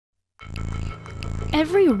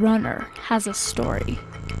Every runner has a story.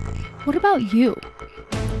 What about you?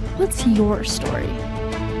 What's your story?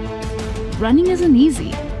 Running isn't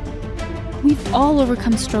easy. We've all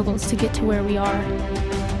overcome struggles to get to where we are.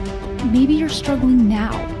 Maybe you're struggling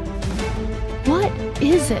now. What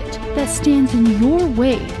is it that stands in your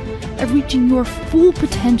way of reaching your full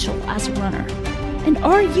potential as a runner? And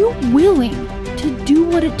are you willing to do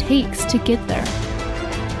what it takes to get there?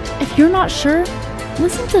 If you're not sure,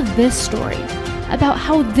 listen to this story about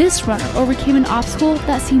how this runner overcame an obstacle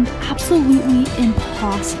that seemed absolutely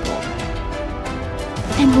impossible.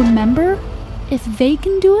 And remember, if they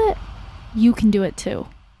can do it, you can do it too.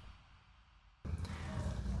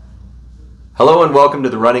 Hello and welcome to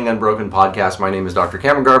the Running Unbroken podcast. My name is Dr.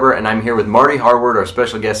 Cameron Garber and I'm here with Marty Harward, our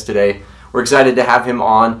special guest today. We're excited to have him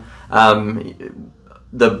on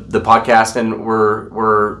the podcast, and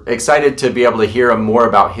we're excited to be able to hear more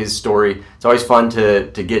about his story. It's always fun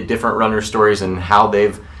to get different runner stories and how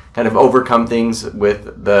they've kind of overcome things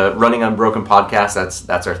with the Running Unbroken podcast.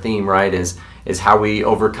 That's our theme, right? Is how we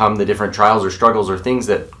overcome the different trials or struggles or things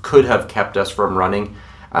that could have kept us from running,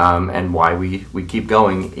 and why we keep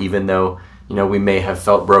going even though we may have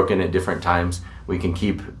felt broken at different times. We can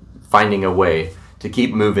keep finding a way to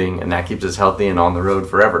keep moving, and that keeps us healthy and on the road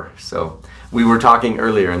forever. So we were talking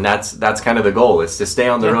earlier, and that's kind of the goal, is to stay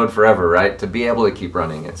on the road forever, right? To be able to keep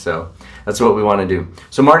running it. So that's what we want to do.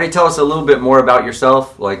 So Marty, tell us a little bit more about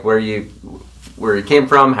yourself, like where you came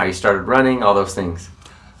from, how you started running, all those things.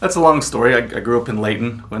 That's a long story. I grew up in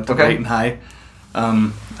Layton, went to Layton High.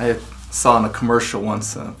 I saw in a commercial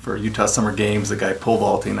once for Utah Summer Games, the guy pole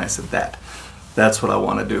vaulting, and I said, that's what I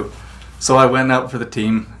want to do. So I went out for the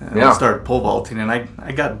team and started pole vaulting, and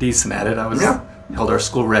I got decent at it. Held our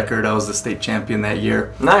school record. I was the state champion that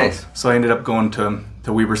year. Nice. So I ended up going to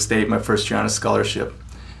Weber State my first year on a scholarship.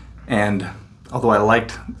 And although I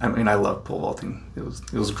loved pole vaulting. It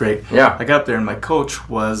was great. Yeah. I got up there, and my coach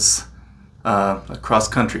was a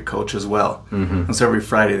cross-country coach as well. Mm-hmm. And so every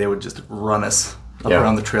Friday they would just run us up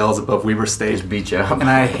around the trails above Weber State. Just beat you up. And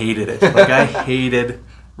I hated it. I hated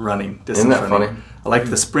running. Isn't that funny? I liked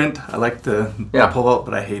the sprint. I liked the pole vault,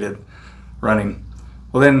 but I hated running.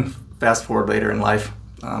 Well, then fast forward later in life,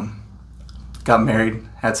 got married,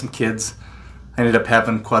 had some kids. I ended up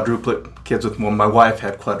having quadruplet kids with my wife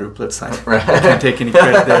had quadruplets. I can't take any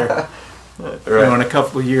credit there. Right. In a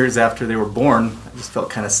couple of years after they were born, I just felt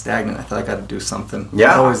kind of stagnant. I thought I got to do something.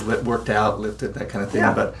 Yeah. I always worked out, lifted, that kind of thing,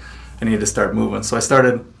 but I needed to start moving. So I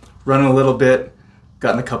started running a little bit,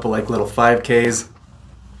 got in a couple little 5Ks.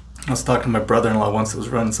 I was talking to my brother-in-law once that was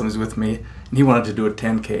running, somebody's with me, and he wanted to do a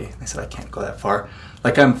 10K. I said, I can't go that far.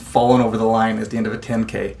 I'm falling over the line at the end of a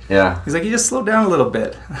 10K. Yeah. He's like, you just slow down a little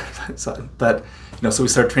bit. So we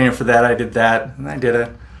started training for that. I did that, and I did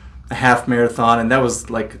a half marathon, and that was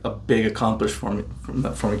a big accomplishment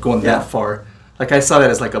for me going that far. I saw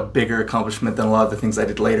that as a bigger accomplishment than a lot of the things I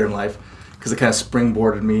did later in life, because it kind of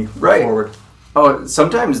springboarded me forward. Oh,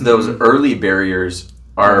 sometimes those early barriers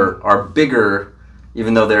are bigger,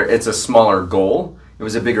 even though it's a smaller goal. It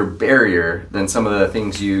was a bigger barrier than some of the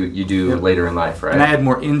things you do later in life, right? And I had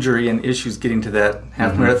more injury and issues getting to that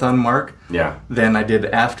half marathon mark than I did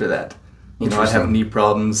after that. I'd have knee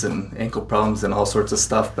problems and ankle problems and all sorts of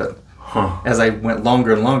stuff, but as I went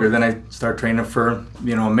longer and longer, then I started training for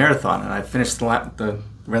a marathon, and I finished ran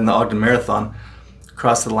the Ogden Marathon,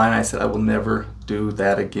 crossed the line. I said, I will never do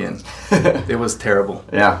that again. It was terrible.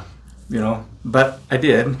 Yeah. But I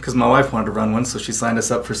did, because my wife wanted to run one, so she signed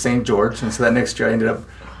us up for St. George, and so that next year I ended up,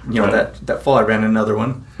 that fall I ran another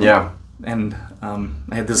one. Yeah. And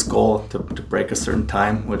I had this goal to break a certain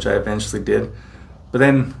time, which I eventually did. But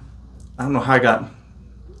then, I don't know how I got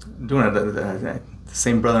doing it. The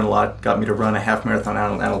same brother-in-law got me to run a half marathon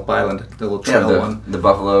out on Antelope Island, the little trail one. The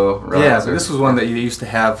Buffalo Run. Yeah, but this was one that you used to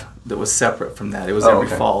have that was separate from that. It was every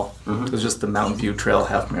fall. Mm-hmm. It was just the Mountain View Trail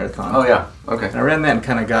half marathon. Oh, yeah. Okay. And I ran that and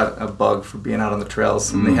kind of got a bug for being out on the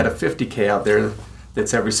trails. And they had a 50K out there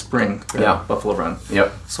that's every spring, the Buffalo Run.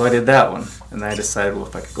 Yep. So I did that one. And then I decided, well,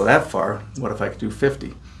 if I could go that far, what if I could do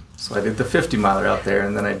 50? So I did the 50-miler out there,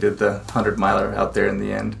 and then I did the 100-miler out there in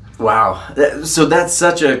the end. Wow. So that's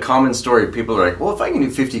such a common story. People are like, well, if I can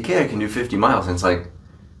do 50K, I can do 50 miles. And it's like,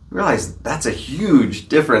 realize that's a huge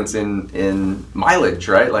difference in mileage,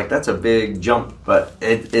 right? That's a big jump. But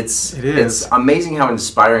it is. It's amazing how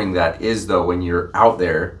inspiring that is, though, when you're out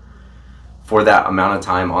there for that amount of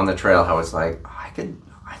time on the trail, how it's like, I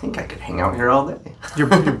think I could hang out here all day. Your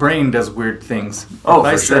brain does weird things. Oh,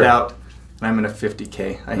 if for set out and I'm in a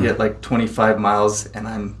 50K, I hit 25 miles and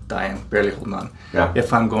I'm dying, barely holding on. Yeah.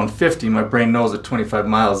 If I'm going 50, my brain knows at 25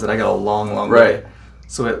 miles that I got a long, long way.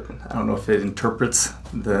 So I don't know if it interprets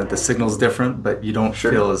the signals different, but you don't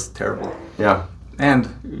feel as terrible. Yeah. And,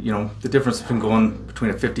 the difference between going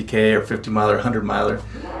between a 50K or 50 miler or 100 miler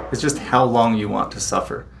is just how long you want to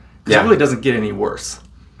suffer. Because it really doesn't get any worse.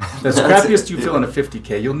 As crappiest you feel in a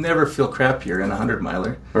 50K, you'll never feel crappier in a 100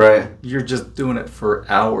 miler. Right. You're just doing it for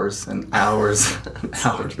hours and hours and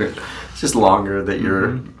hours. It's just longer that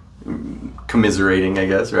you're commiserating, I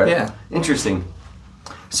guess, right? Yeah. Interesting.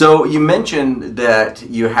 So you mentioned that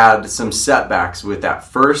you had some setbacks with that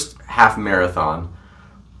first half marathon.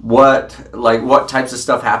 What types of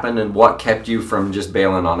stuff happened, and what kept you from just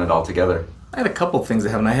bailing on it altogether? I had a couple things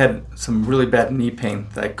that happened. I had some really bad knee pain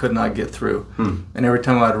that I could not get through. And every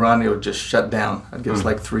time I'd run, it would just shut down. I'd get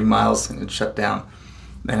like 3 miles and it'd shut down.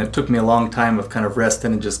 And it took me a long time of kind of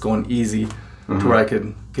resting and just going easy to where I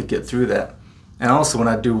could get through that. And also when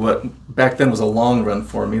I do what back then was a long run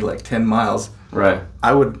for me, like 10 miles, right,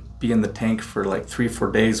 I would be in the tank for like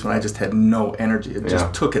 3-4 days when I just had no energy. It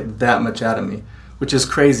just took it that much out of me, which is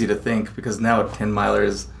crazy to think because now a 10 miler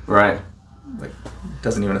is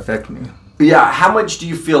doesn't even affect me. Yeah, how much do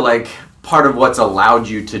you feel like part of what's allowed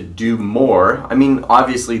you to do more? I mean,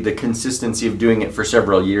 obviously the consistency of doing it for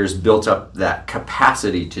several years built up that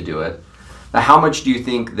capacity to do it. But how much do you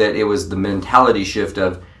think that it was the mentality shift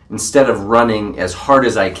of instead of running as hard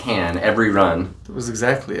as I can every run? That was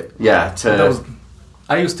exactly it. Yeah.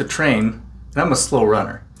 I used to train, and I'm a slow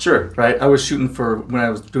runner. Sure. Right? I was shooting when I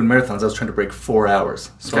was doing marathons, I was trying to break 4 hours.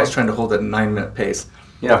 So I was trying to hold a 9-minute pace.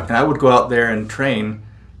 Yeah. And I would go out there and train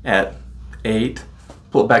at 8,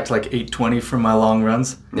 pull it back to like 8:20 from my long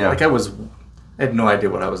runs. Yeah. Like I had no idea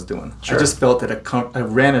what I was doing. Sure. I just felt that I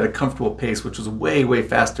ran at a comfortable pace, which was way, way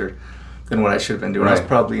faster than what I should have been doing. Right. I was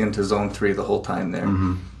probably into zone 3 the whole time there.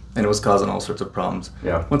 And it was causing all sorts of problems.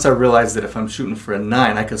 Yeah. Once I realized that if I'm shooting for a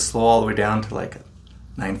 9, I could slow all the way down to like a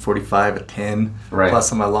 9:45, a 10,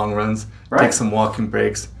 plus on my long runs, take some walking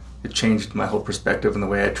breaks. It changed my whole perspective and the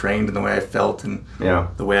way I trained and the way I felt and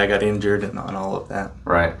the way I got injured and all of that.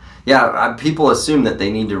 Right. Yeah, people assume that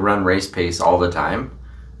they need to run race pace all the time.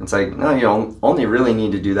 It's like, no, you only really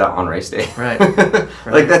need to do that on race day. Right.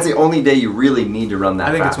 Like, that's the only day you really need to run that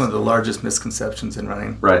fast. I think it's one of the largest misconceptions in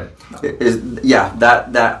running. Right.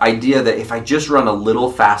 That idea that if I just run a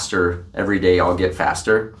little faster every day, I'll get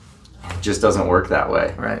faster, it just doesn't work that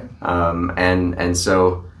way. Right. And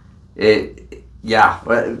so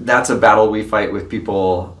that's a battle we fight with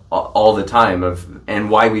people all the time and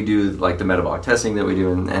why we do like the metabolic testing that we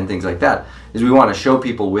do and things like that is we want to show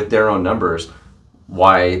people with their own numbers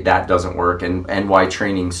why that doesn't work and why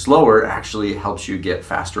training slower actually helps you get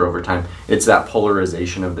faster over time. It's that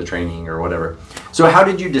polarization of the training or whatever. So how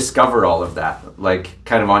did you discover all of that? Like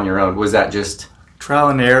kind of on your own? Was that just trial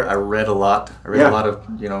and error? I read a lot. I read a lot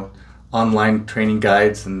of, online training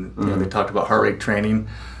guides and they talked about heart rate training.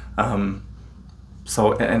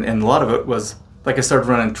 So a lot of it was like I started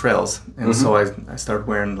running trails, and so I started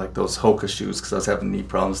wearing like those Hoka shoes because I was having knee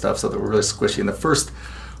problem stuff, so they were really squishy. And the first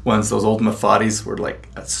ones, those old Mafatis, were like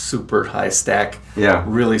a super high stack,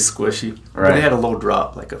 really squishy. Right. But they had a low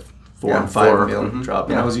drop, like a 4 and 5 mil drop,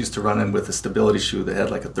 and I was used to running with a stability shoe that had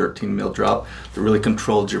like a 13 mil drop that really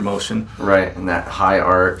controlled your motion. Right, and that high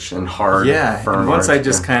arch and hard, firm and once arch, I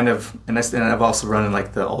just kind of, and I've also run in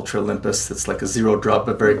like the Ultra Olympus, it's like a 0 drop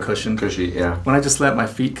but very cushioned. Cushy, When I just let my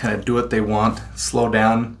feet kind of do what they want, slow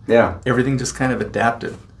down, everything just kind of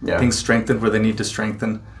adapted. Things strengthened where they need to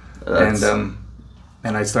strengthen,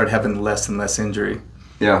 and I started having less and less injury.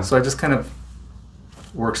 So I just kind of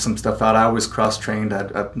worked some stuff out. I always cross-trained.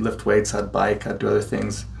 I'd lift weights, I'd bike, I'd do other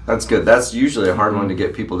things. That's good. That's usually a hard one to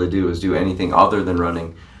get people to do, is do anything other than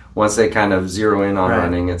running. Once they kind of zero in on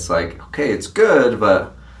running, it's like, okay, it's good,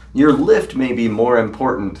 but your lift may be more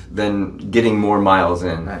important than getting more miles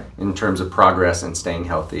in terms of progress and staying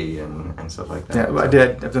healthy and stuff like that.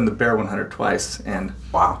 Yeah, I've done the Bear 100 twice, and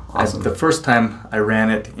wow, awesome. The first time I ran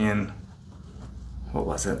it in, what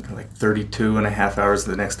was it, like 32 and a half hours.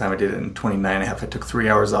 The next time I did it in 29 and a half. I took 3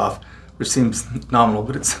 hours off, which seems nominal,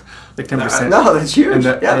 but it's like 10%. No, that's huge. And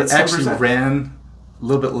that's I actually 10%. Ran a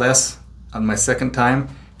little bit less on my second time,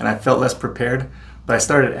 and I felt less prepared. But I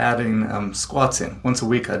started adding squats in. Once a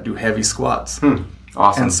week, I'd do heavy squats.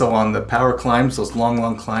 Awesome. And so on the power climbs, those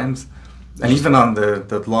long climbs, and even on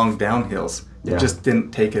the long downhills, it just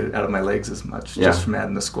didn't take it out of my legs as much, just from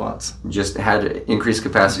adding the squats. Just had increased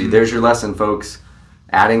capacity. There's your lesson, folks.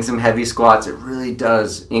 Adding some heavy squats, it really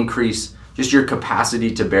does increase just your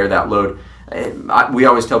capacity to bear that load. We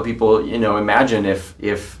always tell people, imagine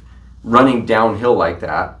if running downhill like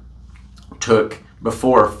that took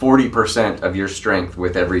before 40% of your strength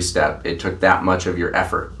with every step. It took that much of your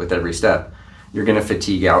effort with every step. You're going to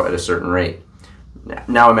fatigue out at a certain rate.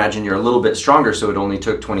 Now imagine you're a little bit stronger, so it only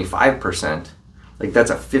took 25%. Like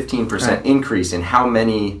that's a 15% increase in how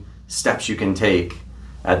many steps you can take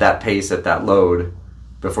at that pace, at that load,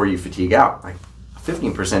 before you fatigue out. Like a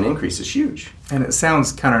 15% increase is huge. And it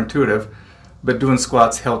sounds counterintuitive, but doing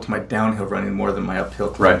squats helped my downhill running more than my uphill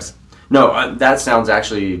climbs. Right. No, that sounds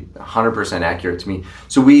actually 100% accurate to me.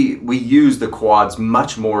 So we use the quads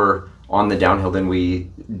much more on the downhill than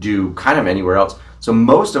we do kind of anywhere else. So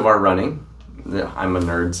most of our running, I'm a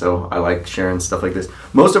nerd, so I like sharing stuff like this.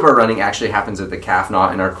 Most of our running actually happens at the calf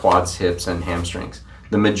knot in our quads, hips, and hamstrings.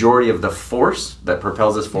 The majority of the force that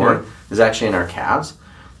propels us forward is actually in our calves,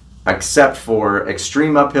 except for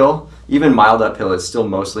extreme uphill. Even mild uphill is still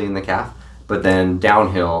mostly in the calf, but then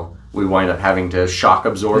downhill we wind up having to shock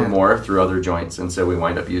absorb more through other joints, and so we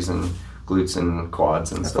wind up using glutes and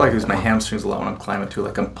quads and stuff. I feel like I use my hamstrings a lot when I'm climbing too,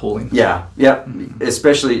 like I'm pulling. Yeah,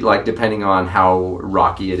 especially like depending on how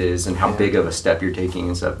rocky it is and how big of a step you're taking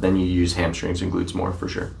and stuff, then you use hamstrings and glutes more for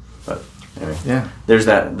sure. But anyway, there's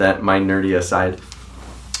that my nerdy aside.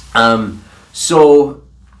 So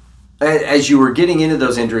as you were getting into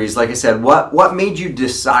those injuries, like I said, what made you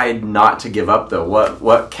decide not to give up though?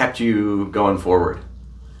 What kept you going forward?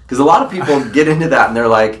 Because a lot of people get into that and they're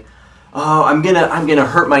like, oh, I'm gonna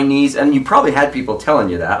hurt my knees, and you probably had people telling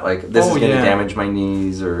you that, like this is gonna damage my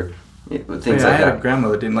knees or things like that. I had a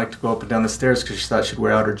grandmother that didn't like to go up and down the stairs because she thought she'd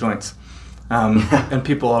wear out her joints. And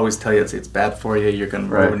people always tell you it's bad for you. You're gonna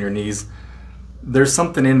ruin your knees. There's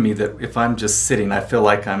something in me that if I'm just sitting, I feel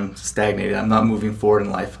like I'm stagnated. I'm not moving forward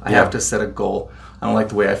in life. I have to set a goal. I don't like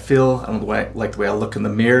the way I feel. I don't like the way I look in the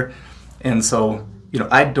mirror, and so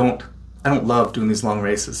I don't love doing these long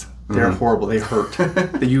races. They're horrible. They hurt.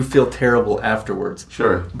 You feel terrible afterwards.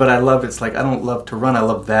 Sure. But I love it's like I don't love to run. I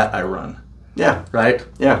love that I run. Yeah. Right?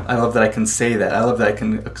 Yeah. I love that I can say that. I love that I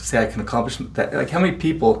can say I can accomplish that. Like how many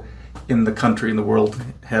people in the country, in the world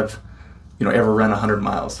have, ever run 100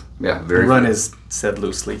 miles? Yeah, very run few. Is said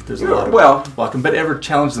loosely. There's a lot of walking, but ever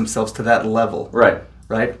challenge themselves to that level. Right.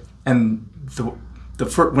 Right? And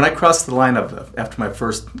when I crossed the line after my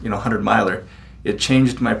first 100 miler, it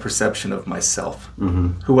changed my perception of myself,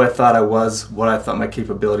 who I thought I was, what I thought my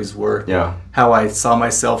capabilities were, how I saw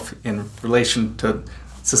myself in relation to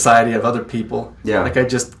society of other people. Yeah. Like I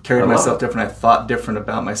just carried myself different. I thought different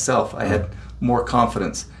about myself. I had more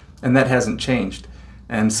confidence, and that hasn't changed.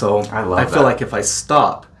 And so I feel like if I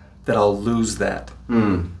stop, that I'll lose that.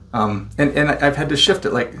 And I've had to shift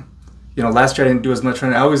it. Like, last year I didn't do as much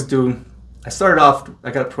running. I started off, I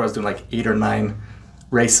got up to where I was doing like 8 or 9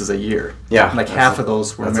 races a year. Yeah. And like half of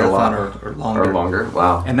those were marathon or longer. Or longer,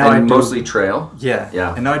 wow. And now I do mostly trail? Yeah.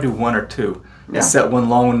 And now I do 1 or 2. Yeah. I set one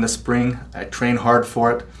long one in the spring. I train hard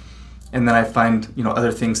for it. And then I find,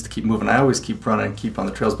 other things to keep moving. I always keep running and keep on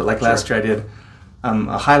the trails. But like last year I did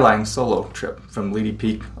a Highline solo trip from Leedy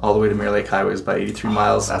Peak all the way to Mirror Lake Highway. It was about 83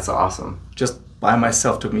 miles. That's awesome. Just by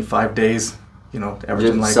myself. Took me 5 days.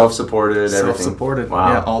 Averaging like self-supported, everything. Self-supported,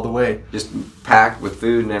 wow. Yeah, all the way. Just packed with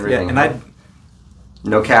food and everything. Yeah, and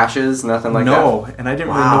no caches, nothing like that? No, and I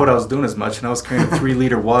didn't really know what I was doing as much. And I was carrying a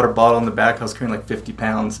 3-liter water bottle in the back. I was carrying like 50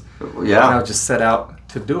 pounds. Yeah. And I was just set out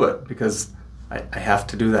to do it because I have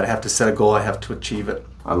to do that. I have to set a goal. I have to achieve it.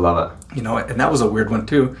 I love it. And that was a weird one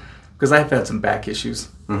too because I've had some back issues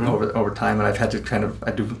over time, and I've had to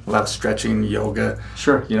I do a lot of stretching, yoga,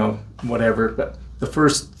 whatever. But the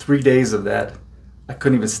first 3 days of that, I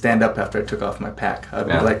couldn't even stand up after I took off my pack. I'd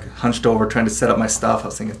be like hunched over trying to set up my stuff. I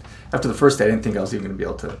was thinking, after the first day, I didn't think I was even going to be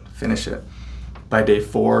able to finish it. By day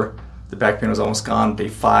 4, the back pain was almost gone. Day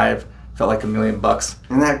 5, felt like $1,000,000.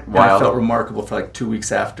 Isn't that wild? I felt remarkable for like 2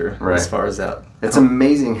 weeks after, as far as that. It's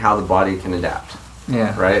amazing how the body can adapt.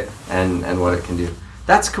 Yeah. Right? And what it can do.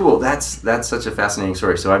 That's cool. That's such a fascinating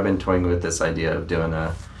story. So I've been toying with this idea of doing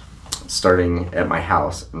starting at my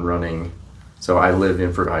house and running. So I live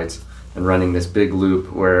in Fruit Heights. And running this big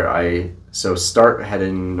loop where I start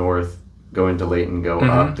heading north, go into Layton, go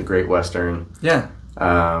up the Great Western,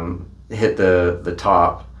 hit the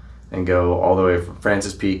top, and go all the way from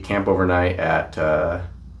Francis Peak, camp overnight at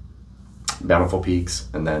Bountiful Peaks,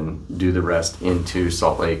 and then do the rest into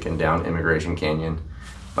Salt Lake and down Immigration Canyon.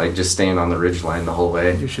 Like just staying on the ridgeline the whole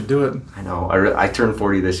way. You should do it. I know. I turned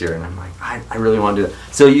 40 this year, and I'm like, I really want to do that.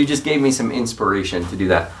 So you just gave me some inspiration to do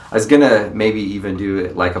that. I was gonna maybe even do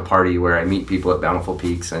it like a party where I meet people at Bountiful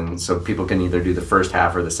Peaks, and so people can either do the first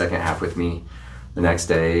half or the second half with me the next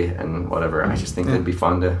day and whatever. I just think it'd be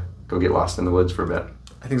fun to go get lost in the woods for a bit.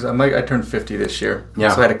 I think so. I turned 50 this year, so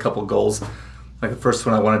I had a couple goals. Like the first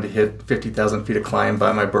one, I wanted to hit 50,000 feet of climb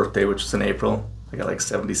by my birthday, which was in April. I got like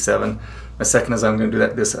 77. My second is I'm going to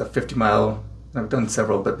do this 50-mile. I've done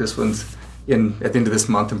several, but this one's at the end of this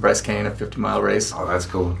month in Bryce Canyon, a 50-mile race. Oh, that's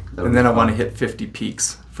cool. And then I want to hit 50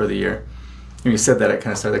 peaks for the year. When you said that, I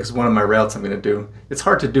kind of started, because one of my routes I'm going to do, it's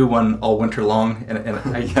hard to do one all winter long, and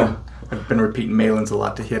I've been repeating Malin's a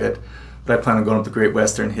lot to hit it. But I plan on going up the Great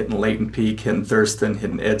Western, hitting Layton Peak, hitting Thurston,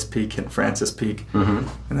 hitting Ed's Peak, hitting Francis Peak, and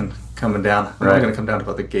then coming down. I'm going to come down to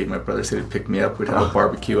about the gate. My brother said he'd pick me up. We'd have a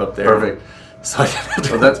barbecue up there. Perfect. So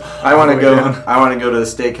I want to go. I want to go to the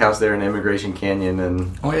steakhouse there in Immigration Canyon,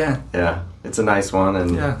 and yeah, it's a nice one,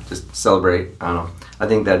 and just celebrate. I don't know. I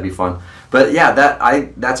think that'd be fun. But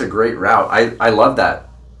yeah, that's a great route. I love that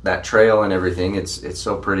trail and everything. It's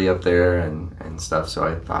so pretty up there and stuff. So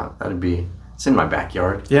I thought it's in my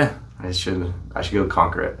backyard. Yeah. I should go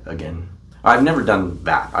conquer it again. I've never done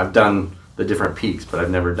that. I've done the different peaks, but I've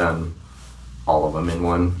never done all of them in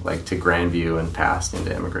one, like to Grandview and past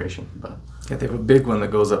into Immigration. But yeah, they have a big one that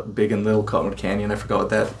goes up Big and Little Cottonwood Canyon. I forgot what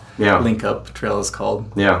that link up trail is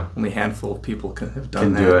called. Yeah, only a handful of people have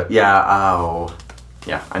done that. Do it. Yeah. Oh,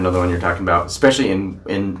 yeah. I know the one you're talking about. Especially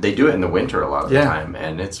in they do it in the winter a lot of the time,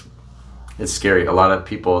 and it's scary. A lot of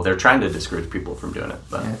people, they're trying to discourage people from doing it.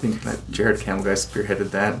 But I think that Jared Campbell guy spearheaded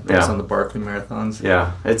that. That's on the Barkley marathons.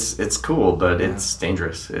 Yeah, it's cool, but it's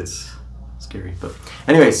dangerous. It's scary. But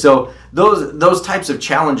anyway, so those types of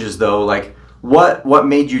challenges, though, like what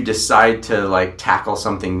made you decide to like tackle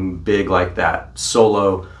something big like that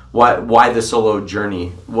solo? Why the solo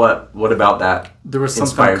journey? What about that? There was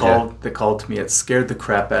something that called to me. It scared the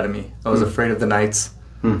crap out of me. I was afraid of the nights.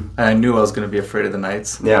 And I knew I was going to be afraid of the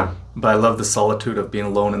nights. Yeah. But I love the solitude of being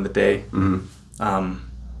alone in the day. I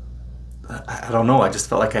don't know. I just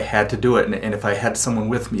felt like I had to do it. And if I had someone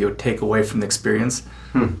with me, it would take away from the experience.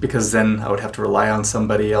 Because then I would have to rely on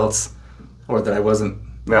somebody else, or that I wasn't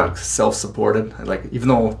self-supported. Like, even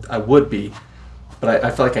though I would be, but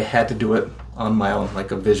I felt like I had to do it on my own,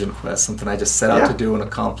 like a vision quest, something I just set out to do and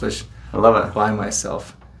accomplish. I love it. By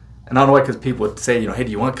myself. And I don't know why, because people would say, hey,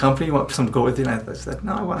 do you want company? You want someone to go with you? And I said,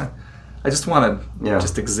 no, I just want to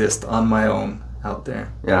just exist on my own out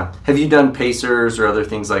there. Yeah. Have you done pacers or other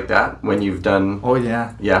things like that when you've done? Oh,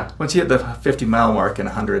 yeah. Yeah. Once you hit the 50-mile mark in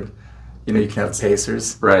 100, you can have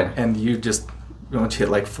pacers. Right. And once you hit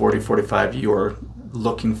like 40, 45, you're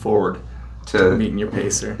looking forward to meeting your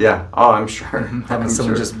pacer. Yeah. Oh, I'm sure. Having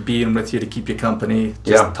someone just being with you to keep you company,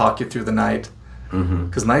 just talk you through the night.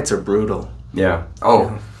 Because nights are brutal. Yeah.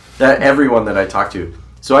 Oh. Everyone that I talk to.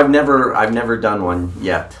 So I've never done one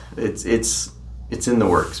yet. It's in the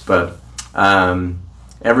works, but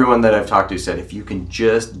everyone that I've talked to said if you can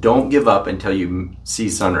just don't give up until you see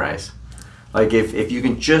sunrise. Like if you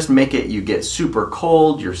can just make it, you get super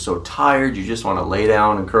cold, you're so tired, you just want to lay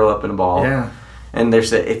down and curl up in a ball. Yeah. And they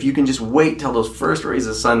said if you can just wait till those first rays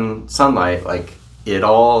of sunlight, like it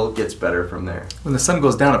all gets better from there. When the sun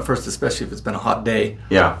goes down at first, especially if it's been a hot day,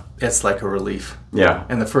 it's like a relief. Yeah.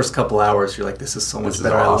 And the first couple hours, you're like, this is so much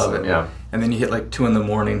better. Awesome. I love it. Yeah. And then you hit like 2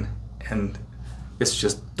 a.m, and it's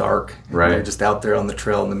just dark. Right. And you're just out there on the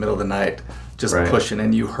trail in the middle of the night, just pushing,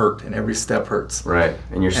 and you hurt, and every step hurts. Right.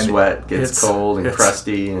 And your sweat gets cold and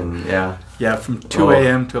crusty, and Yeah, from 2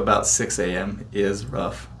 a.m. to about 6 a.m. is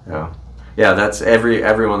rough. Yeah. Yeah, that's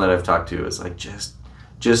everyone that I've talked to is like, just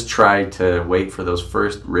try to wait for those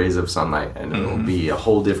first rays of sunlight, and it'll be a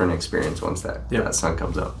whole different experience once that sun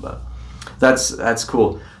comes up. But that's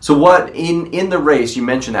cool. So what in the race, you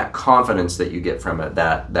mentioned that confidence that you get from it,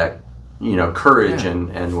 that courage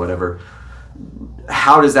and whatever.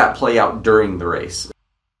 How does that play out during the race?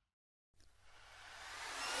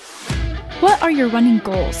 What are your running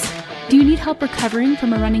goals? Do you need help recovering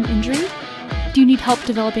from a running injury? Do you need help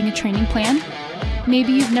developing a training plan?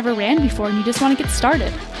 Maybe you've never ran before and you just want to get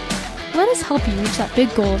started. Let us help you reach that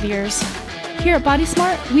big goal of yours. Here at Body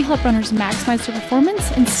Smart, we help runners maximize their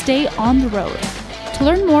performance and stay on the road. To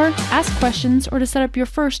learn more, ask questions, or to set up your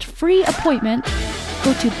first free appointment,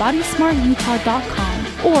 go to bodysmartutah.com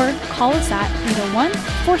or call us at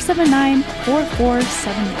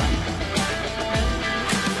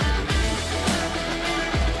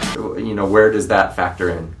 801-479-4471. Where does that factor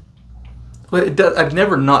in? Well, it does. I've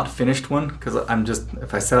never not finished one, because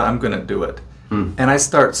if I set out, I'm going to do it. And I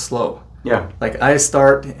start slow. Yeah. Like I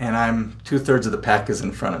start and I'm 2/3 of the pack is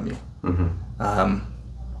in front of me.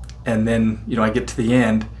 And then, I get to the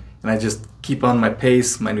end and I just keep on my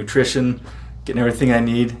pace, my nutrition, getting everything I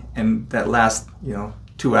need. And that last,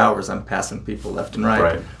 2 hours, I'm passing people left and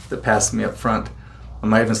right that passed me up front. I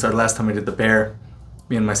might even start last time I did the bear.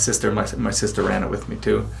 Me and my sister ran it with me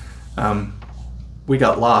too. We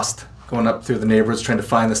got lost going up through the neighborhoods trying to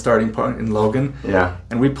find the starting point in Logan. Yeah.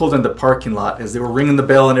 And we pulled into the parking lot as they were ringing the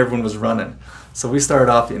bell and everyone was running. So we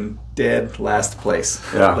started off in dead last place.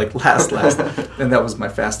 Yeah. Like last. And that was my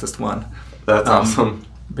fastest one. That's awesome.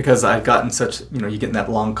 Because I've gotten such, you get in that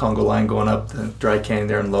long Congo line going up the dry canyon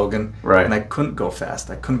there in Logan. Right. And I couldn't go fast.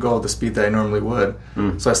 I couldn't go at the speed that I normally would.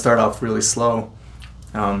 So I start off really slow.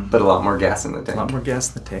 But a lot more gas in the tank. A lot more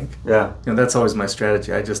gas in the tank. Yeah. That's always my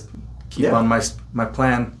strategy. I just keep on my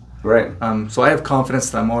plan. Right. So I have confidence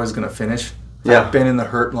that I'm always going to finish. Yeah. I've been in the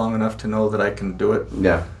hurt long enough to know that I can do it.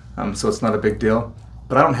 Yeah. So it's not a big deal.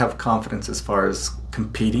 But I don't have confidence as far as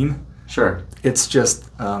competing. Sure. It's just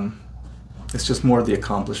more the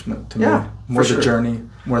accomplishment to me. More the journey,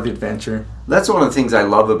 more the adventure. That's one of the things I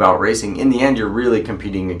love about racing. In the end, you're really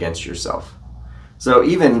competing against yourself. So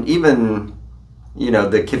even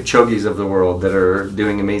the Kipchoges of the world that are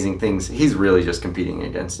doing amazing things, he's really just competing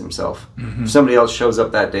against himself. Mm-hmm. If somebody else shows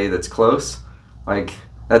up that day that's close,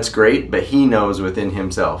 that's great, but he knows within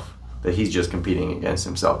himself that he's just competing against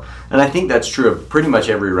himself. And I think that's true of pretty much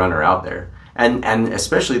every runner out there. And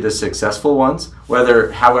especially the successful ones,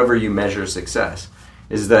 however you measure success,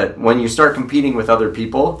 is that when you start competing with other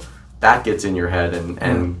people, that gets in your head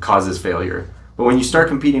and causes failure. But when you start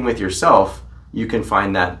competing with yourself, you can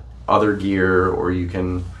find that other gear, or you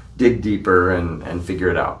can dig deeper and figure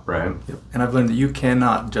it out, right? Yep. And I've learned that you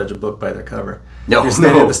cannot judge a book by their cover. No, you're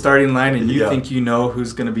standing at the starting line and you think you know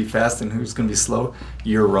who's going to be fast and who's going to be slow.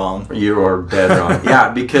 You're wrong. You are dead wrong. Yeah,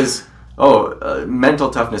 because mental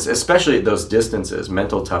toughness, especially at those distances,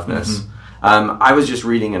 mental toughness. Mm-hmm. I was just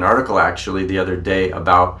reading an article actually the other day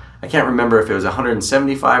about, I can't remember if it was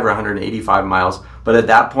 175 or 185 miles, but at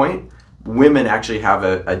that point, women actually have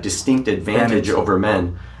a distinct advantage over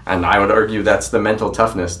men. And I would argue that's the mental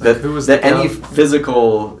toughness. That any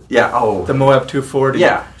physical, the Moab 240.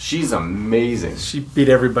 Yeah, she's amazing. She beat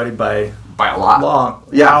everybody by a lot.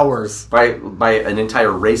 Long hours. By an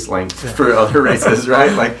entire race length for other races,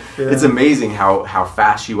 right? It's amazing how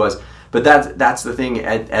fast she was. But that's the thing,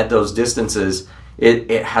 at those distances,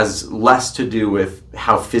 it has less to do with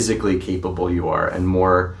how physically capable you are and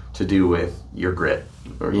more to do with your grit,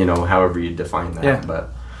 or however you define that. Yeah.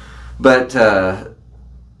 But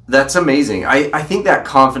that's amazing. I think that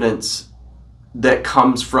confidence that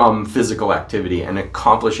comes from physical activity and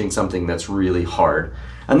accomplishing something that's really hard.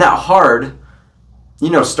 And that hard,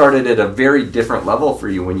 started at a very different level for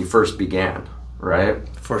you when you first began, right?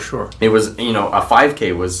 For sure. It was, a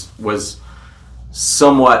 5K was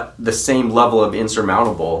somewhat the same level of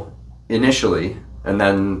insurmountable initially. And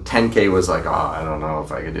then 10K was like, I don't know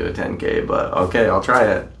if I could do a 10K, but okay, I'll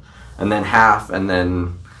try it. And then half, and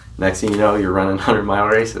then next thing you know, you're running 100-mile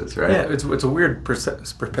races, right? Yeah, it's a weird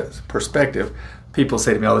perspective. People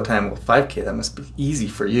say to me all the time, well, 5K, that must be easy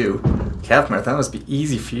for you. Half marathon, that must be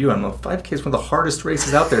easy for you. I'm like, 5K is one of the hardest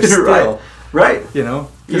races out there still. Right.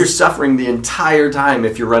 You're suffering the entire time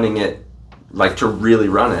if you're running it, to really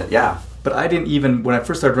run it, yeah. But I didn't even, when I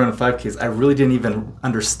first started running 5Ks, I really didn't even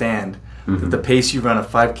understand that the pace you run a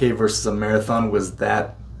 5K versus a marathon was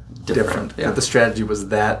that different. Yeah. That the strategy was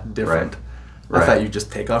that different. Right. I thought you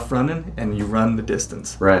just take off running and you run the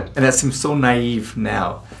distance. Right. And that seems so naive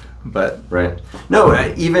now. But right. No,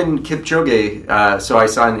 even Kipchoge, so I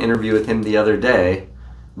saw an interview with him the other day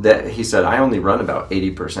that he said, I only run about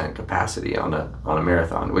 80% capacity on a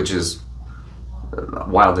marathon, which is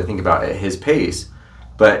wild to think about at his pace.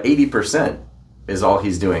 But 80% is all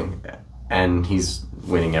he's doing, and he's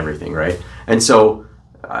winning everything, right? And so,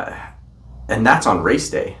 and that's on race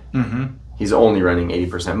day. Mm-hmm. He's only running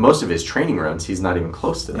 80%. Most of his training runs, he's not even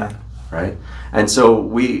close to that, right? And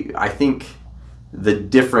so I think the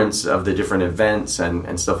difference of the different events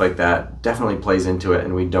and stuff like that definitely plays into it,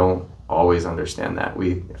 and we don't always understand that.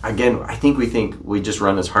 I think we think we just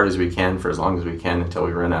run as hard as we can for as long as we can until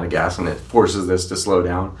we run out of gas, and it forces us to slow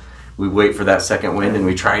down. We wait for that second wind and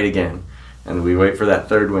we try it again, and we wait for that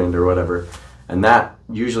third wind or whatever, and that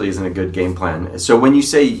usually isn't a good game plan. So when you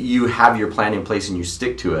say you have your plan in place and you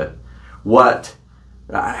stick to it,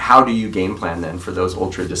 how do you game plan then for those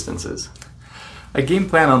ultra distances? I game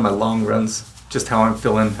plan on my long runs, just how I'm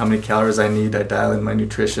feeling, how many calories I need. I dial in my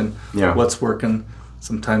nutrition, what's working.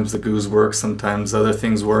 Sometimes the goos work, sometimes other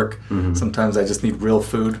things work. Mm-hmm. Sometimes I just need real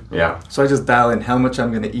food. Yeah. So I just dial in how much I'm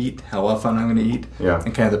going to eat, how often I'm going to eat,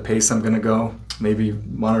 and kind of the pace I'm going to go, maybe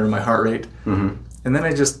monitor my heart rate. Mm-hmm. And then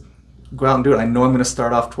I just go out and do it. I know I'm going to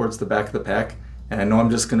start off towards the back of the pack, and I know I'm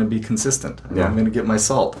just going to be consistent. I know I'm going to get my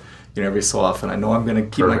salt every so often. I know I'm going to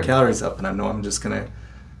keep my calories up, and I know I'm just going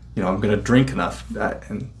to, I'm going to drink enough,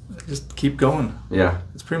 and just keep going. Yeah.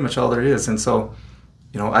 It's pretty much all there is. And so,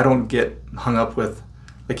 I don't get hung up with,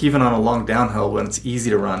 even on a long downhill when it's easy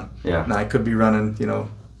to run. Yeah. Now I could be running,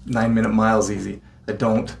 9-minute miles easy. I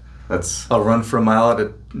don't. I'll run for a mile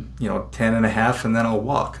at 10 and a half, and then I'll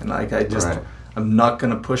walk. And I'm not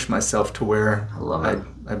going to push myself to where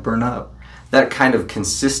I burn up. that kind of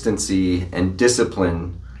consistency and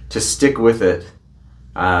discipline to stick with it,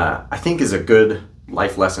 I think is a good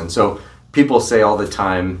life lesson. So people say all the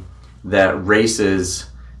time that races,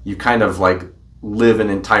 you kind of like live an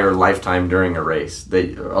entire lifetime during a race.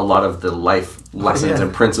 A lot of the life lessons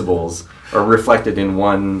and principles are reflected in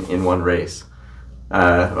one race.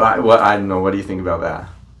 I don't know. What do you think about that?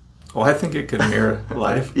 Well, I think it could mirror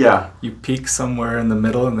life. Yeah. You peak somewhere in the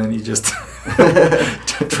middle, and then you just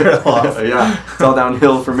trail off. Yeah, it's all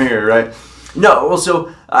downhill from here, right? No, well,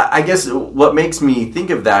 so I guess what makes me think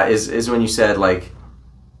of that is when you said, like,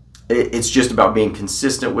 it's just about being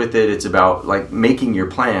consistent with it. It's about, like, making your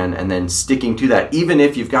plan and then sticking to that. Even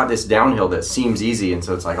if you've got this downhill that seems easy, and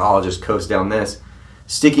so it's like, oh, I'll just coast down this.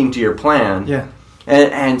 Sticking to your plan. Yeah.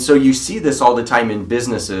 And so you see this all the time in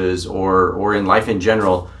businesses or in life in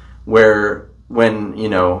general, where when, you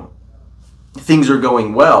know, things are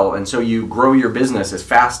going well, and so you grow your business as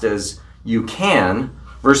fast as you can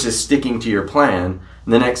versus sticking to your plan,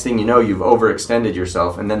 and the next thing you know, you've overextended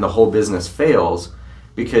yourself, and then the whole business fails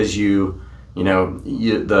because the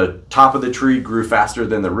top of the tree grew faster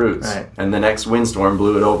than the roots, right, and the next windstorm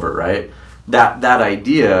blew it over, right? That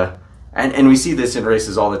idea, and we see this in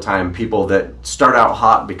races all the time, people that start out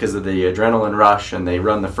hot because of the adrenaline rush, and they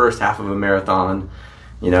run the first half of a marathon,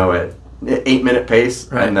 you know, at 8-minute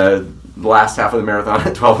pace, right, and the last half of the marathon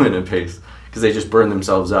at 12-minute pace, because they just burn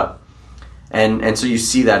themselves up. And so you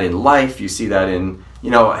see that in life, you see that in,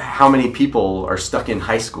 you know, how many people are stuck in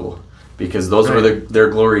high school because those right, were their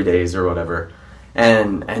glory days or whatever.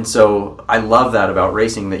 And so I love that about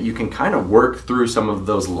racing, that you can kind of work through some of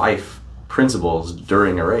those life principles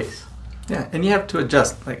during a race. Yeah, and you have to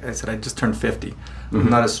adjust. Like I said, I just turned 50. Mm-hmm. I'm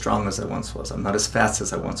not as strong as I once was. I'm not as fast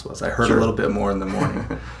as I once was. I hurt Sure. a little bit more in the morning.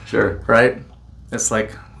 Sure. Right? It's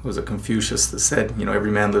like, was it Confucius that said, you know,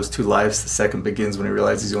 every man lives 2 lives. The second begins when he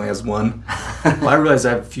realizes he only has one. Well, I realize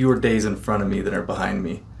I have fewer days in front of me than are behind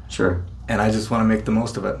me. Sure. And I just want to make the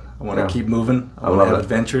most of it. I want to keep moving. I want to have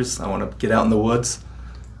adventures. I want to get out in the woods.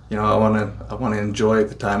 You know, I want to enjoy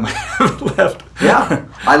the time I have left. Yeah,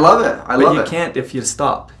 I love it. But you can't if you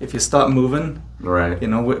stop. If you stop moving, right? You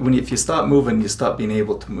know, if you stop moving, you stop being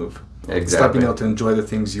able to move. Exactly. You stop being able to enjoy the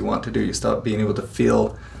things you want to do. You stop being able to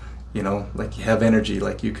feel, you know, like you have energy,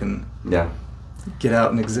 like you can get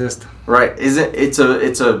out and exist. Right. It's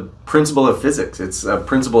a principle of physics. It's a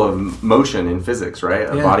principle of motion in physics, right?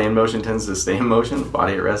 A body in motion tends to stay in motion. A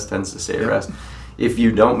body at rest tends to stay at rest. If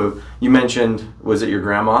you don't move, you mentioned, was it your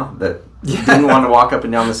grandma that didn't want to walk up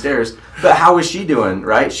and down the stairs? But how was she doing,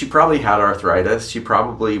 right? She probably had arthritis. She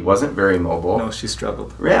probably wasn't very mobile. No, she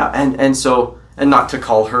struggled. Yeah, and so, and not to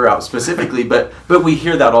call her out specifically, but we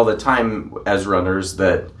hear that all the time as runners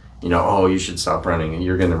that, you know, oh, you should stop running and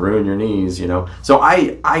you're going to ruin your knees, you know. So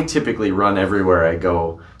I typically run everywhere I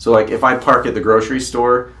go. So like if I park at the grocery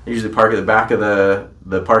store, I usually park at the back of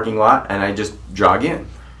the parking lot and I just jog in.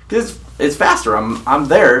 Because it's faster. I'm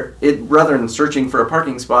there rather than searching for a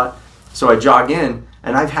parking spot. So I jog in,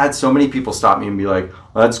 and I've had so many people stop me and be like,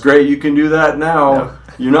 well, "That's great, you can do that now. No.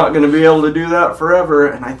 You're not going to be able to do that forever."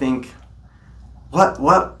 And I think, what?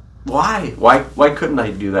 Why couldn't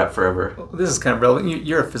I do that forever? Well, this is kind of relevant.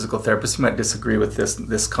 You're a physical therapist. You might disagree with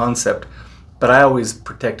this concept, but I always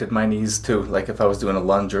protected my knees too. Like if I was doing a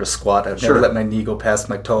lunge or a squat, I'd never let my knee go past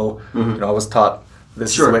my toe. Mm-hmm. You know, I was taught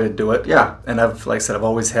this is the way to do it. Yeah. And I've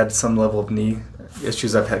always had some level of knee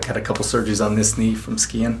issues. I've had a couple surgeries on this knee from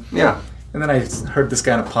skiing. Yeah. And then I heard this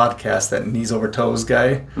guy on a podcast, that knees over toes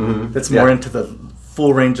guy, that's more into the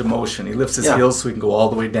full range of motion. He lifts his heels so he can go all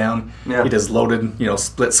the way down. Yeah. He does loaded,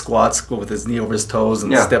 split squats, go with his knee over his toes,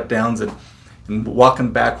 and step downs and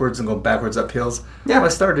walking backwards and going backwards up hills. Yeah. So I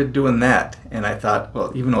started doing that, and I thought,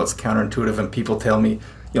 well, even though it's counterintuitive and people tell me,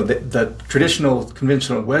 the traditional,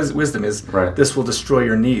 conventional wisdom is this will destroy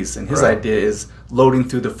your knees. And his idea is loading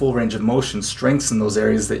through the full range of motion strengthens those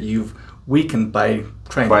areas that you've weakened by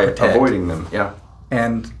trying to protect. By avoiding them,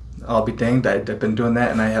 And I'll be danged, I've been doing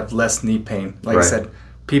that, and I have less knee pain. Like I said,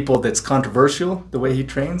 that's controversial, the way he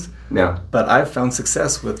trains. Yeah. But I've found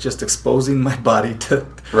success with just exposing my body to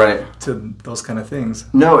those kind of things.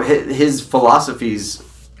 No, his philosophies,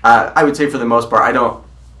 I would say for the most part,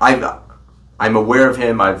 I'm aware of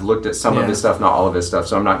him. I've looked at some of his stuff, not all of his stuff,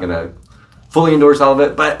 so I'm not going to fully endorse all of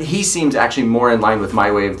it. But he seems actually more in line with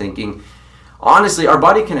my way of thinking. Honestly, our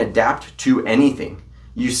body can adapt to anything.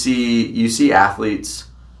 You see athletes.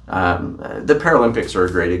 The Paralympics are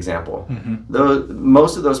a great example. Mm-hmm.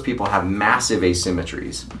 Most of those people have massive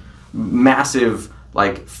asymmetries, massive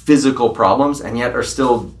physical problems, and yet are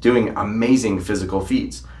still doing amazing physical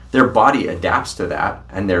feats. Their body adapts to that,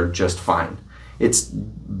 and they're just fine. it's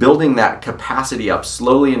building that capacity up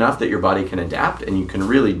slowly enough that your body can adapt and you can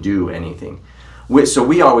really do anything. So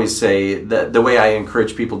we always say that the way I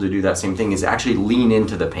encourage people to do that same thing is actually lean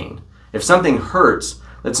into the pain. If something hurts,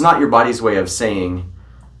 that's not your body's way of saying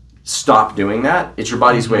stop doing that. It's your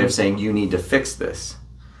body's way of saying you need to fix this.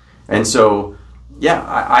 And so, yeah,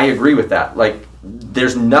 I agree with that. Like,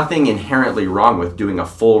 there's nothing inherently wrong with doing a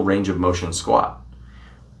full range of motion squat.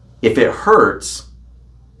 If it hurts,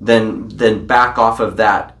 then back off of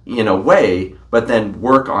that in a way, but then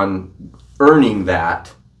work on earning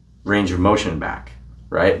that range of motion back,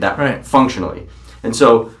 right? That functionally. And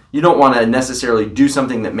so you don't want to necessarily do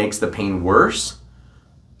something that makes the pain worse.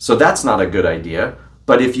 So that's not a good idea.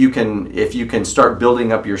 But if you can start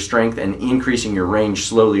building up your strength and increasing your range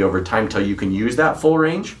slowly over time till you can use that full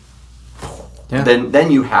range,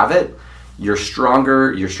 then you have it. You're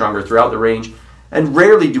stronger throughout the range. And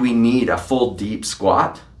rarely do we need a full deep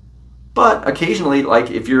squat. But occasionally,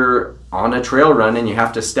 like if you're on a trail run and you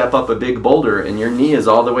have to step up a big boulder and your knee is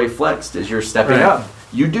all the way flexed as you're stepping up,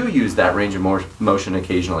 you do use that range of motion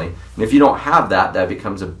occasionally. And if you don't have that, that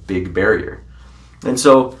becomes a big barrier. And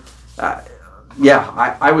so,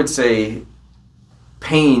 I would say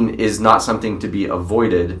pain is not something to be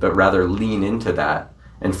avoided, but rather lean into that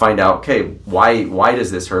and find out, okay, why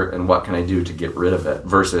does this hurt and what can I do to get rid of it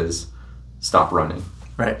versus stop running.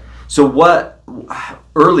 Right. So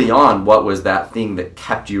early on, what was that thing that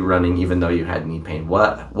kept you running even though you had knee pain?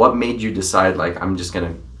 What made you decide, like, I'm just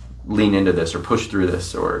going to lean into this or push through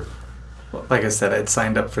this? Or, well, like I said, I'd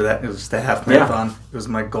signed up for that. It was the half marathon. Yeah. It was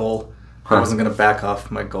my goal. I wasn't going to back off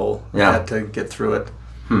my goal. Yeah. I had to get through it.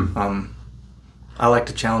 I like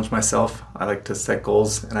to challenge myself. I like to set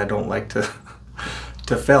goals, and I don't like to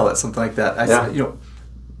fail at something like that.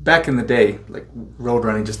 Back in the day, like, road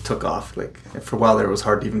running just took off. Like, for a while there, it was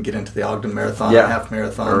hard to even get into the Ogden Marathon, half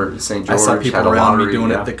marathon. Or St. George. I saw people around me doing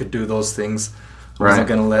it that could do those things. I wasn't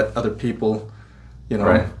going to let other people, I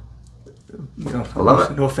love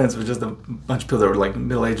it. No offense, but just a bunch of people that were like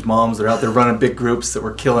middle-aged moms that are out there running big groups that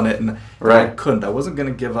were killing it, and I couldn't. I wasn't going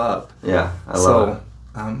to give up. Yeah, I love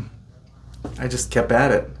it. I just kept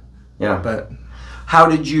at it. Yeah. But how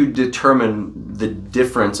did you determine the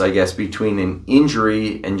difference, I guess, between an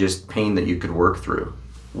injury and just pain that you could work through?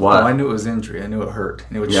 Well, I knew it was injury. I knew it hurt,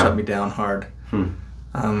 and it would shut me down hard. And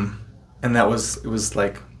it was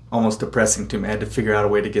like almost depressing to me. I had to figure out a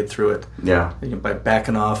way to get through it. Yeah. By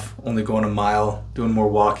backing off, only going a mile, doing more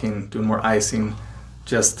walking, doing more icing,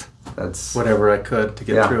 just whatever I could to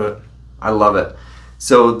get through it. I love it.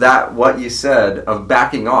 So what you said of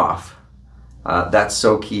backing off, that's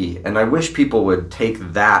so key. And I wish people would take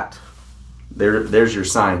that, there's your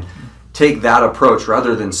sign, take that approach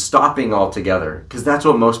rather than stopping altogether. Because that's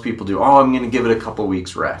what most people do. Oh, I'm going to give it a couple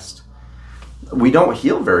weeks rest. We don't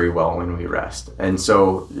heal very well when we rest. And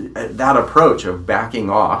so that approach of backing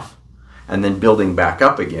off and then building back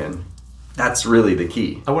up again, that's really the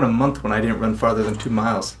key. I went a month when I didn't run farther than 2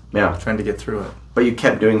 miles. Yeah. Trying to get through it. But you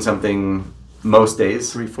kept doing something most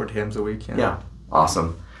days? 3-4 times a week, Yeah.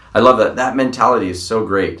 Awesome. I love that. That mentality is so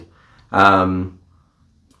great.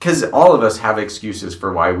 Because all of us have excuses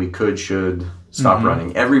for why we should stop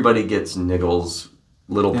running. Everybody gets niggles,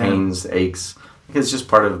 little pains, aches. It's just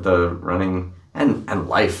part of the running and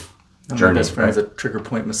life journey. My best friend's a trigger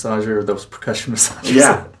point massager, or those percussion massagers.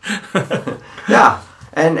 Yeah. Yeah.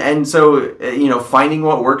 And so, finding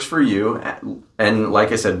what works for you. And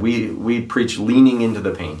like I said, we preach leaning into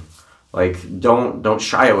the pain. Like, don't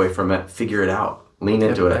shy away from it. Figure it out. Lean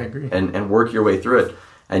into it. I agree. And work your way through it.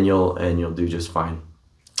 And you'll do just fine.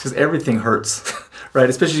 Because everything hurts, right?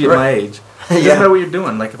 Especially at my age. That's not what you're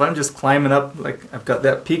doing. Like, if I'm just climbing up, like, I've got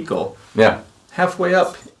that peak goal. Yeah. Halfway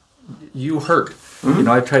up, you hurt. Mm-hmm.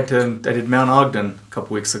 I did Mount Ogden a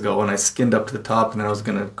couple weeks ago, and I skinned up to the top, and then I was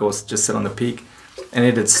going to go just sit on the peak. And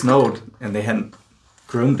it had snowed, and they hadn't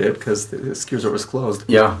groomed it because the ski resort was closed.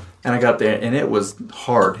 Yeah. And I got there, and it was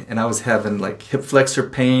hard. And I was having, like, hip flexor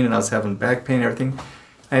pain, and I was having back pain and everything.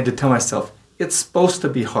 I had to tell myself, it's supposed to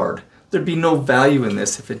be hard. There'd be no value in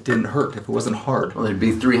this if it didn't hurt, if it wasn't hard. Well, there'd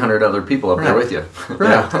be 300 other people up there with you.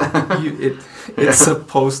 Right. Yeah. It's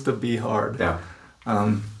supposed to be hard. Yeah.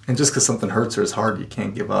 And just because something hurts or is hard, you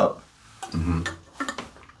can't give up. Mm-hmm.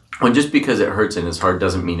 Well, just because it hurts and is hard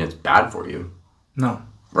doesn't mean it's bad for you. No.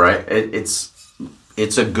 Right?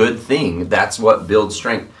 It's a good thing. That's what builds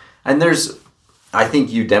strength. And I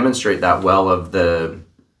think you demonstrate that well of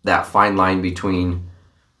that fine line between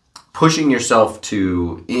pushing yourself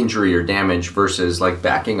to injury or damage versus like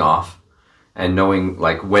backing off and knowing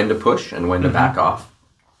like when to push and when to back off,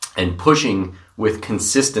 and pushing with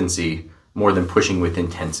consistency more than pushing with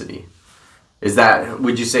intensity.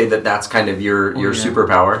 Would you say that that's kind of your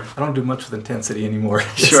superpower? I don't do much with intensity anymore.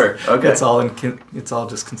 Sure. Okay. It's all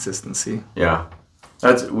just consistency. Yeah.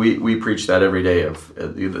 We preach that every day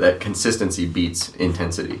that consistency beats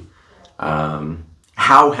intensity.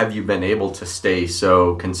 How have you been able to stay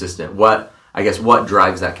so consistent? What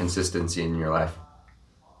drives that consistency in your life?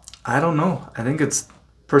 I don't know. I think it's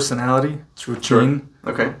personality. It's routine.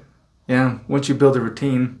 Sure. Okay. Yeah. Once you build a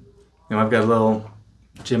routine, I've got a little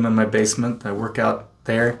gym in my basement. I work out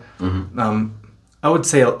there. Mm-hmm. I would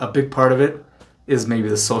say a big part of it is maybe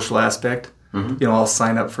the social aspect. Mm-hmm. I'll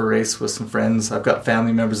sign up for a race with some friends. I've got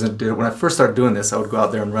family members that do it. When I first started doing this, I would go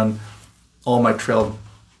out there and run all my trail,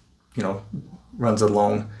 runs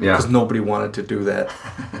alone because nobody wanted to do that.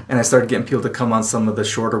 And I started getting people to come on some of the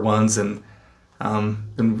shorter ones, and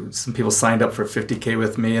some people signed up for 50K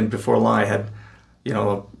with me. And before long, I had,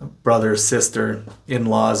 a brother, sister,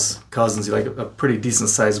 in-laws, cousins, like a pretty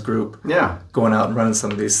decent-sized group. Yeah, going out and running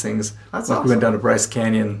some of these things. That's awesome. We went down to Bryce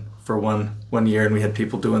Canyon for one year, and we had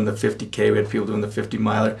people doing the 50K. We had people doing the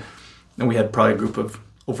 50-miler, and we had probably a group of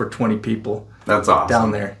over 20 people. That's awesome.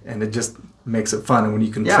 Down there, and it just makes it fun. And when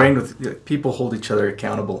you can train with people, hold each other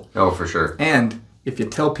accountable. Oh, for sure. And if you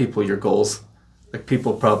tell people your goals, like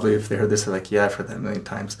people probably, if they heard this, are like, yeah, I've heard that a million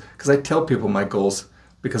times. Because I tell people my goals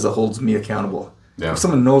because it holds me accountable. Yeah. If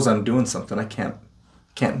someone knows I'm doing something, I can't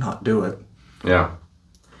not do it. Yeah.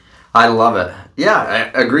 I love it.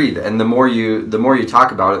 Yeah, agreed. And the more you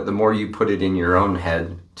talk about it, the more you put it in your own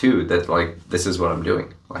head too, that like, this is what I'm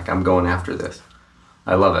doing. Like, I'm going after this.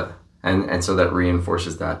 I love it. And so that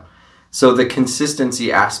reinforces that. So the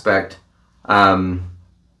consistency aspect, when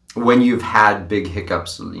you've had big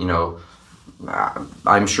hiccups,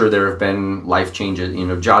 I'm sure there have been life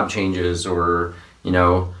changes, job changes or,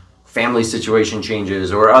 family situation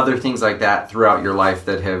changes or other things like that throughout your life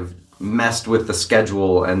that have messed with the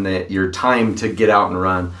schedule and your time to get out and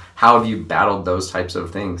run. How have you battled those types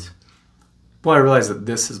of things? Well, I realize that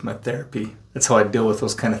this is my therapy. That's how I deal with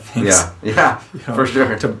those kind of things. Yeah, for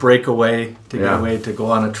sure. To break away, to get away, to go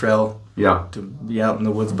on a trail, to be out in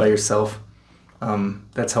the woods by yourself.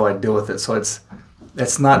 That's how I deal with it. So it's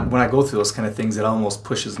not, when I go through those kind of things, it almost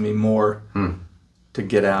pushes me more to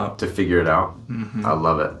get out. To figure it out. Mm-hmm. I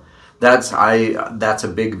love it. That's a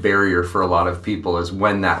big barrier for a lot of people is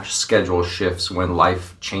when that schedule shifts, when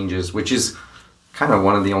life changes, which is kind of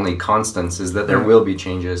one of the only constants is that there will be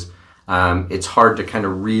changes. It's hard to kind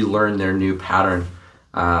of relearn their new pattern.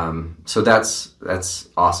 So that's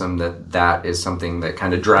awesome that is something that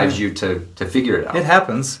kind of drives you to figure it out. It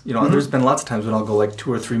happens. There's been lots of times when I'll go like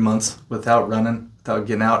 2 or 3 months without running, without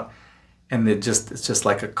getting out. And it's just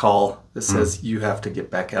like a call that says you have to get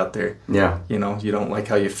back out there. Yeah. You don't like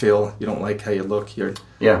how you feel. You don't like how you look.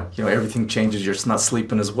 Everything changes. You're not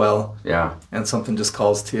sleeping as well. Yeah. And something just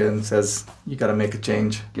calls to you and says, you got to make a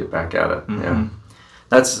change. Get back at it. Mm-hmm. Yeah.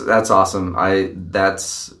 That's awesome.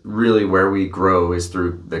 That's really where we grow is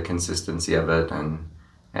through the consistency of it.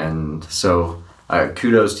 And so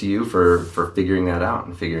kudos to you for figuring that out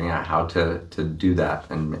and figuring out how to do that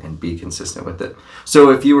and be consistent with it.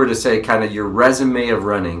 So if you were to say kind of your resume of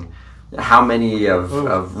running, how many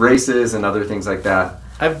of races and other things like that?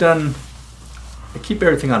 I keep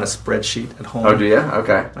everything on a spreadsheet at home. Oh, do you?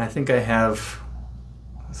 Okay. I think I have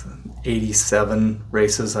 87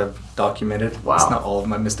 races I've documented. Wow. It's not all of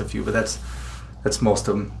them. I missed a few, but that's most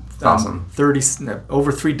of them. Awesome.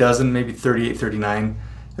 Over 3 dozen, maybe 38, 39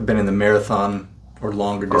 have been in the marathon or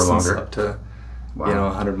longer distance up to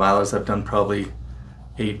 100 milers. I've done probably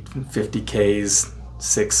 8 50Ks,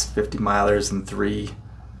 6 50 milers, and 3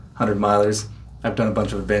 100 milers. I've done a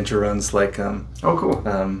bunch of adventure runs like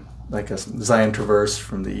cool. Like a Zion Traverse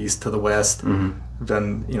from the east to the west. Mm-hmm. I've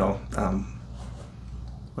done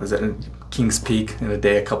what is it, Kings Peak in a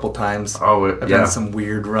day a couple times. I've done some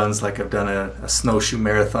weird runs, like I've done a snowshoe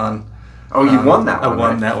marathon. Oh, you won that one. I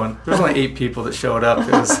won that one. There was only 8 people that showed up.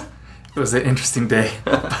 It was an interesting day,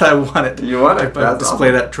 but I won it. You won it. I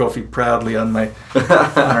display that trophy proudly on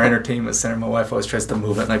our entertainment center. My wife always tries to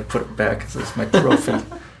move it, and I put it back. So it's my trophy.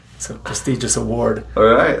 It's a prestigious award. All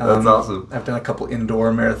right, that's awesome. I've done a couple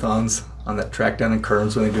indoor marathons on that track down in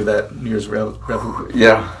Kearns when they do that New Year's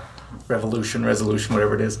resolution,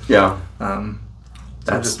 whatever it is. Yeah. So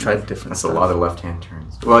I just tried different stuff. That's a lot of left-hand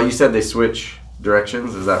turns. Well, you said they switch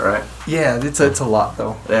directions, is that right? Yeah, it's a lot,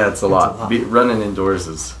 though. Yeah, it's a lot. Running indoors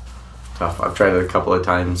is tough. I've tried it a couple of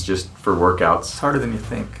times just for workouts. It's harder than you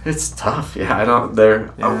think. It's tough. Yeah,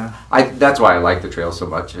 that's why I like the trail so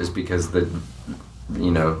much, is because the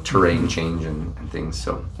terrain change and things.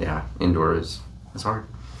 So yeah, indoor is hard.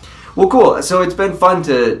 Well, cool. So it's been fun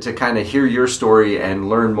to kind of hear your story and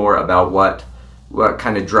learn more about what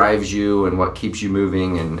kind of drives you and what keeps you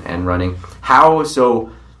moving and running.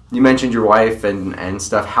 So you mentioned your wife and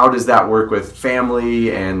stuff. How does that work with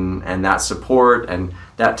family and that support and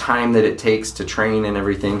that time that it takes to train and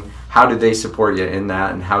everything? How do they support you in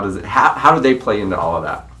that, and how do they play into all of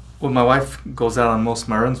that? Well, my wife goes out on most of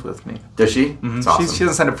my runs with me. Does she? Mm-hmm. That's awesome. She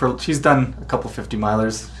doesn't sign up for. She's done a couple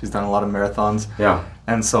 50-milers. She's done a lot of marathons. Yeah.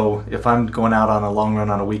 And so if I'm going out on a long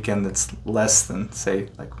run on a weekend that's less than, say,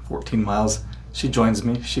 like 14 miles, she joins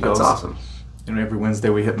me. She goes. That's awesome. Every Wednesday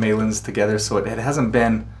we hit Malin's together, so it hasn't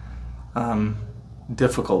been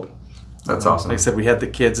difficult. That's awesome. Like I said, we had the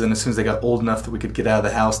kids, and as soon as they got old enough that we could get out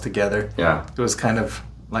of the house together, it was kind of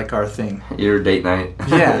like our thing. Your date night.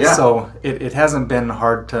 Yeah. So it hasn't been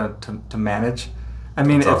hard to manage. I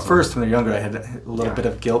mean, That's at awesome. first when they're younger, I had a little bit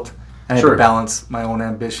of guilt. I had to balance my own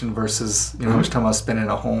ambition versus how much time I was spending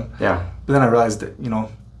at home. Yeah. But then I realized that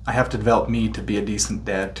I have to develop me to be a decent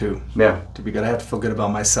dad too. Yeah. To be good, I have to feel good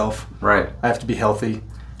about myself. Right. I have to be healthy.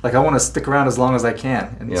 Like I want to stick around as long as I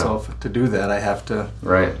can, and so to do that, I have to.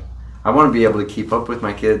 Right. I want to be able to keep up with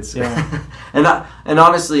my kids. Yeah. and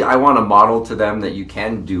honestly, I want to model to them that you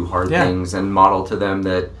can do hard things, and model to them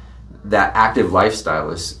that active lifestyle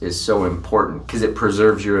is so important because it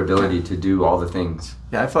preserves your ability to do all the things.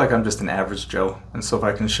 Yeah, I feel like I'm just an average Joe, and so if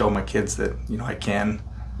I can show my kids that I can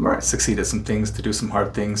succeed at some things, to do some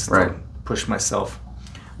hard things, to push myself.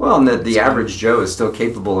 Well, and the average Joe is still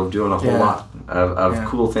capable of doing a whole lot of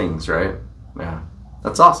cool things, right? Yeah,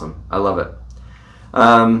 that's awesome. I love it.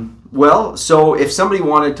 Well, so if somebody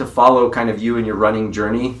wanted to follow kind of you and your running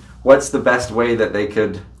journey, what's the best way that they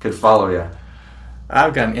could follow you?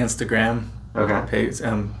 I've got an Instagram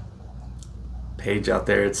page out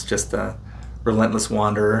there. It's just a Relentless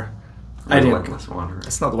Wanderer. Relentless Wanderer.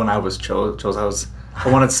 It's not the one I chose. I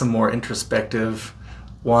wanted some more introspective,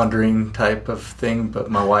 wandering type of thing, but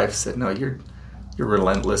my wife said, "No, you're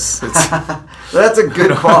relentless." That's a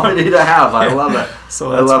good quality to have. I love it.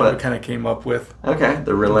 So that's what we kind of came up with. Okay,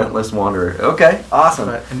 the Relentless Wanderer. Okay, awesome.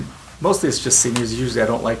 And mostly it's just sceneries. Usually I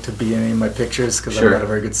don't like to be in any of my pictures because I'm not a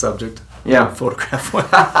very good subject. Yeah. Photograph one.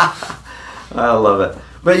 I love it.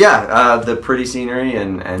 But the pretty scenery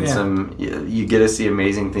and some, you get to see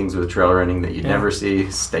amazing things with trail running that you never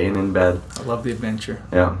see staying in bed. I love the adventure.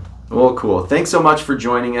 Yeah. Well, cool. Thanks so much for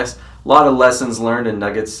joining us. A lot of lessons learned and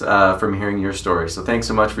nuggets from hearing your story. So thanks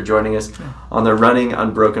so much for joining us on the Running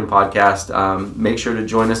Unbroken podcast. Make sure to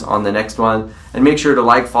join us on the next one. And make sure to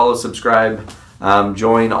like, follow, subscribe,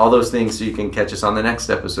 join, all those things so you can catch us on the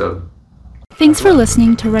next episode. Thanks for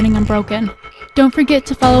listening to Running Unbroken. Don't forget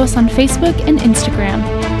to follow us on Facebook and Instagram.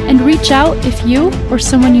 And reach out if you or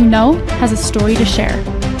someone you know has a story to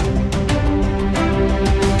share.